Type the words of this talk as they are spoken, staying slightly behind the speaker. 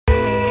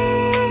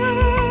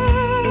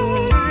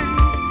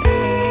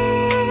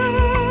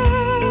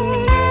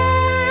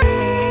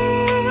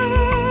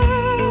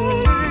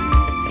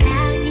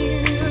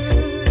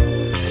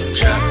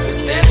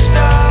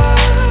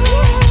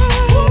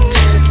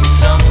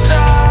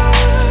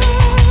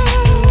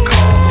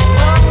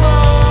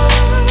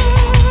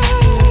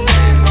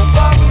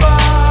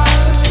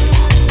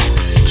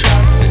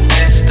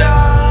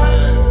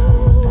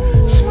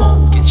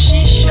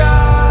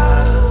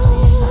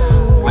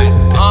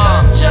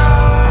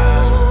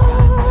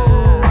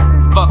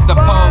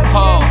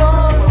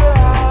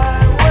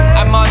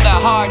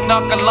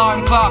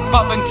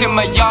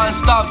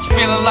non-stops,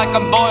 feeling like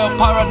I'm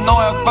boiled,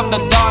 paranoia from the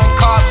darn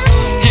cops.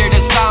 Hear the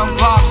sound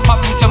clocks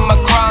popping till my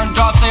crown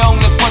drops. I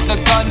only put the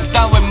guns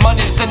down when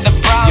money's in the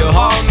brown Your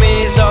box.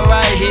 homie's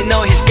alright, he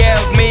know he's scared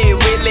of me.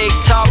 We lick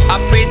top, I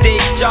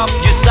predict job.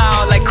 You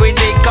sound like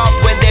critic cop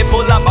when they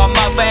pull up on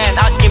my van,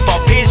 asking for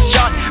piss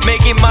shot.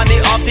 Making money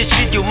off this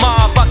shit, you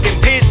motherfucking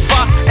piss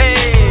fuck.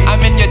 Ayy,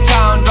 I'm in your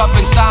town,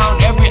 dropping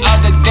sound every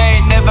other day.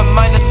 Never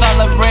mind the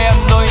salary,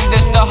 I'm doing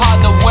this the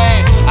harder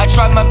way. I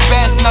try my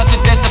best not to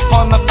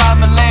disappoint my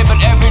family, but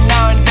every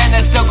now and then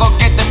I still go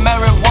get the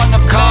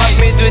marijuana caught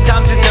me place. 3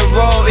 times in a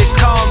row, it's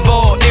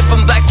combo. If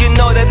I'm black, you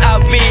know that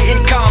I'll be in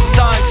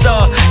Compton.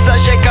 So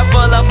such a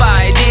couple of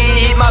ID,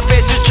 hit my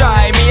face to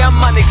try me. I'm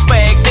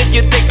unexpected,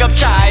 you think I'm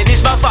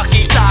Chinese, my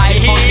fucking Thai.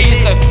 See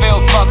police, I feel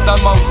fucked,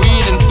 I'm on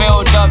weed and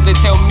filled up. They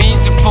tell me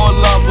to pull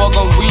up, what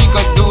gon' we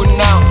gon' do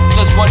now?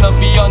 Just wanna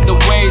be on the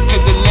way to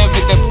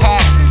deliver the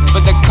packs,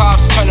 but the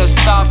cops tryna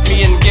stop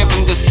me and give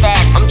them the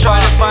stacks. I'm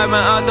trying to find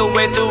my other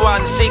way to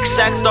run 6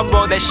 sacks. Don't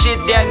roll that shit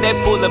there, they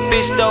pull a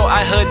pistol.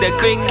 I heard the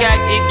quick cat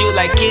eat you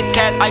like Kit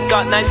Kat. I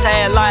got nice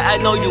hairline, I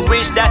know you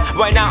wish that.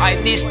 Right now I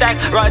need stack,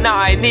 right now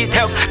I need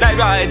help, like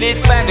right I need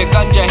fact. The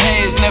ganja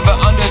haze never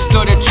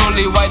understood it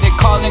truly. Why they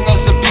calling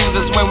us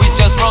abusers when we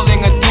just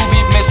rolling a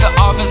doobie? Mr.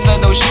 Officer,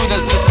 don't shoot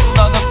us, this is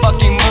not a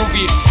fucking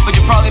movie. But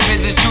you're probably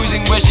busy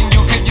choosing, wishing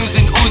you could use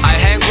an Uzi. I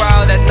hang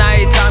around at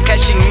night time,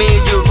 catching me,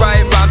 you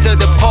right round to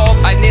the pole.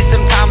 I need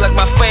some time like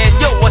my friend.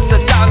 Yo, what's the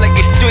time? Like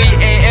it's 3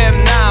 AM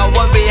now.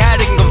 What we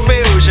had in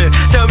confusion?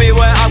 Tell me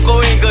where I'm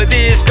going, cause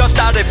these girls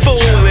started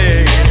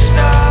fooling.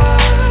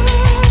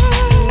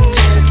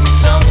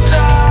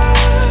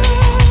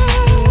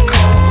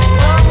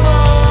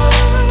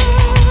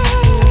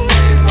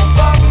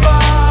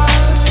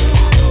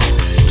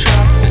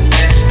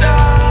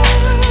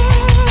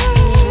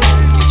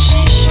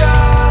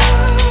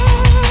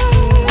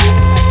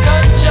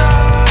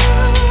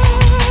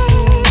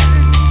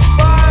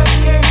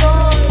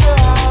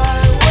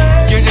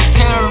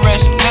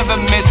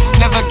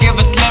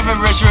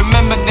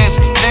 Remember this,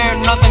 there's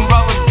nothing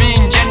wrong with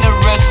being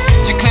generous.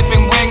 You're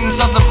clipping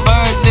wings of the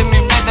bird, leave me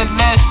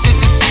featherless,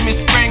 just to see me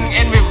spring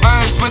in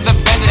reverse with a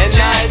better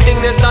jet. And I think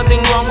there's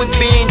nothing wrong with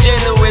being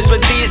generous, but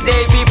these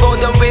days people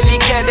don't really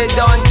care, they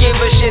don't give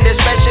a shit.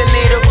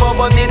 Especially the poor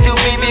need to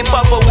be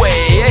pop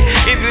away.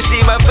 If you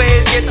see my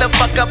face, get the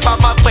fuck up out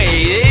my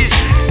face.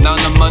 Now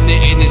the money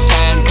in his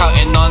hand,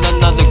 counting on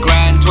another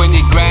grand,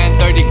 20 grand,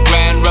 30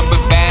 grand, rubber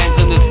bands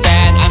in the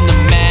stand. I'm the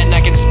man, I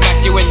can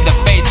smack you in the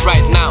face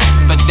right now,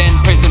 but then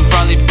prison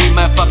probably be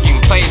my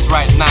fucking place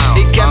right now.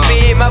 It can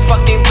be my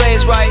fucking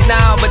place right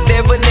now, but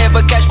they will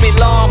never catch me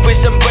long.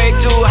 Prison break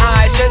too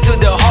high, straight to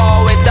the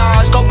hallway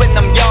down. Scope when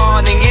I'm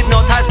yawning,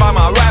 hypnotized by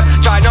my rap.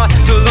 Try not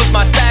to lose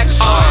my stack,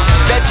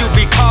 that you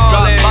be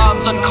calling. Drop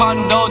bombs on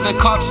condo, the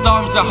cop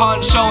storms the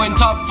haunt show in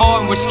top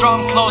form with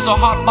strong flow, so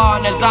hop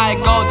on as I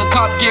go. The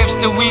cop gives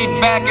the weed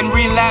back and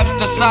relapse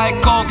the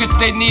cycle, cause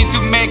they need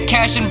to make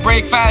cash and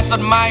break fast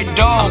on my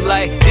door. I'm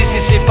like, this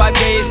is it,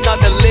 5K, it's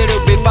not a little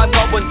bit. 5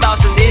 got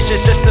 1,000 each,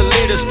 it's just a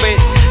little spit.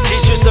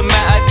 Teach you some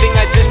math, I think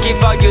I just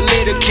give out you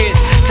little kid.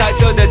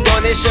 Title the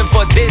donation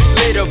for this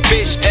little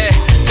bitch,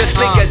 just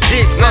like a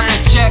dick, man. From the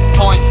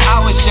checkpoint,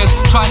 I was just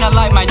trying to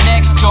light my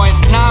next joint.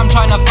 Now I'm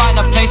trying to find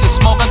a place to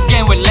smoke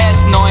again with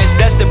less noise.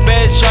 That's the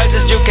best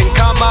choices you can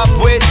come up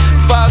with.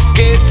 Fuck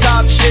it,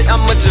 top shit,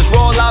 I'ma just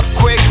roll up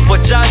quick for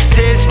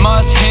justice.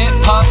 Must hit,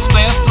 puff,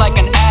 spliff like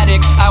an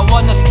addict. I